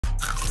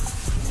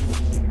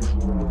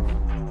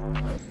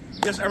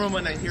Yes,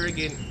 everyone, I'm here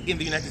again in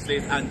the United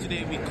States, and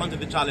today we come to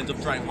the challenge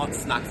of trying hot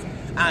snacks.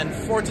 And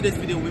for today's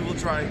video, we will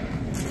try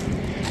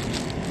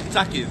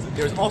Takis.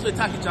 There's also a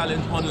Takis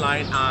challenge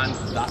online, and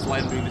that's why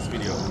I'm doing this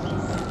video.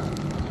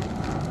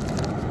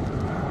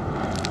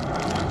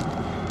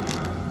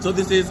 So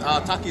this is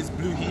Takis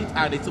Blue Heat,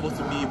 and it's supposed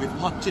to be with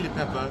hot chili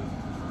pepper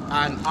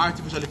and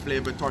artificially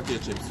flavored tortilla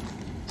chips.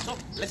 So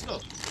let's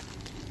go.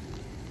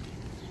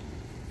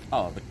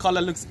 Oh, the color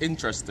looks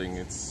interesting.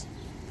 It's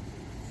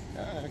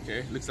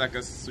okay, looks like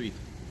a sweet.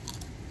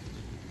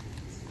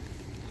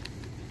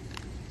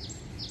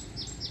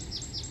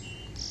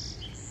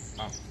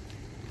 Oh.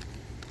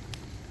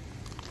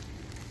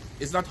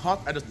 It's not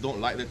hot, I just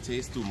don't like the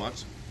taste too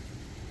much.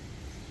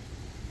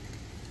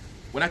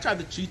 When I tried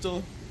the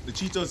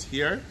Cheetos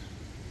here,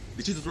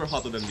 the Cheetos were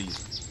hotter than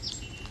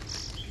these.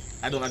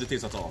 I don't like the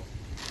taste at all.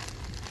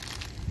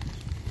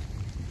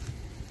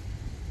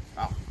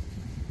 Oh.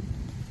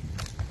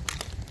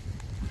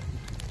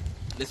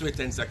 Let's wait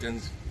 10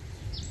 seconds.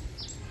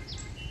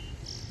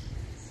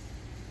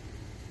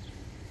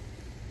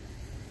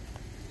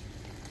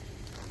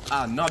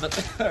 Now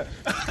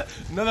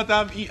that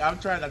I've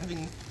tried that, I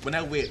think when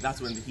I wait, that's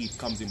when the heat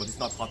comes in, but it's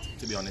not hot,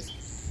 to be honest.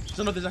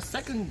 So now there's a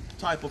second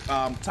type of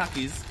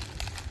Takis.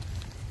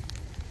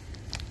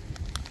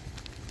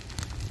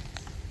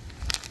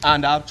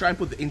 And I'll try and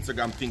put the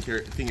Instagram thing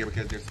here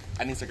because there's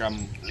an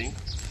Instagram link.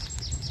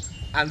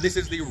 And this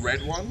is the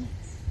red one.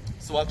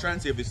 So I'll try and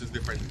see if this is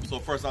different. So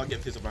first I'll get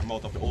a taste of my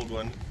mouth of the old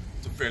one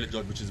to fairly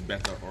judge which is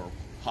better or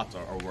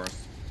hotter or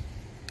worse.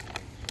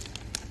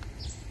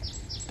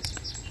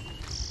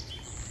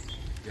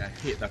 Yeah, I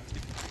hate that.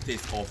 It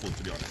tastes awful,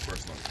 to be honest,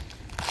 first one.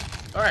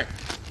 Alright.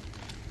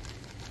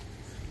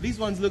 These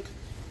ones look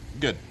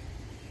good.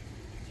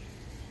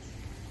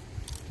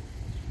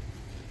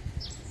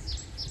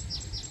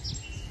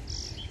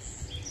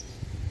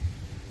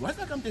 Why is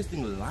it like I'm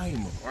tasting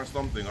lime or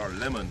something, or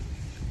lemon?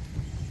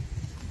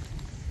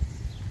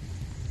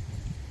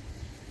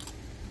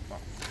 Oh.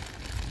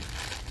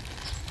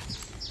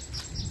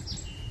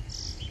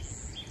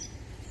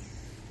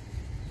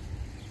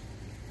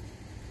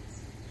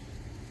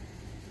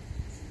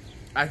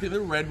 I think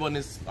the red one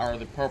is, or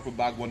the purple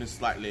bag one is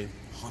slightly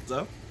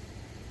hotter,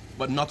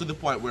 but not to the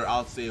point where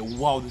I'll say,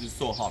 wow, this is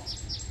so hot.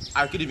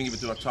 I could even give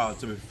it to a child,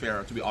 to be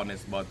fair, to be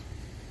honest, but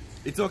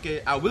it's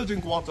okay. I will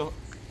drink water,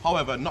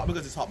 however, not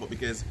because it's hot, but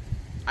because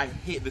I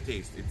hate the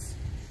taste.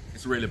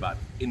 It's really bad,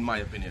 in my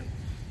opinion.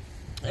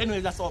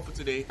 Anyway, that's all for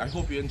today. I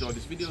hope you enjoyed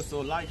this video,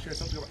 so like, share,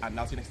 subscribe, and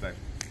I'll see you next time.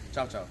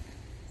 Ciao, ciao.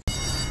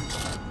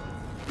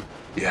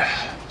 Yeah,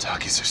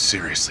 Takis are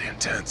seriously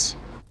intense.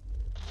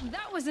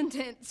 That was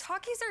intense.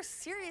 Takis are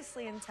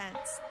seriously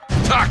intense.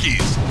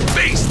 Takis,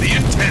 face the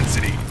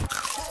intensity.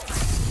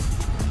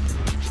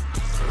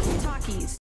 Takis.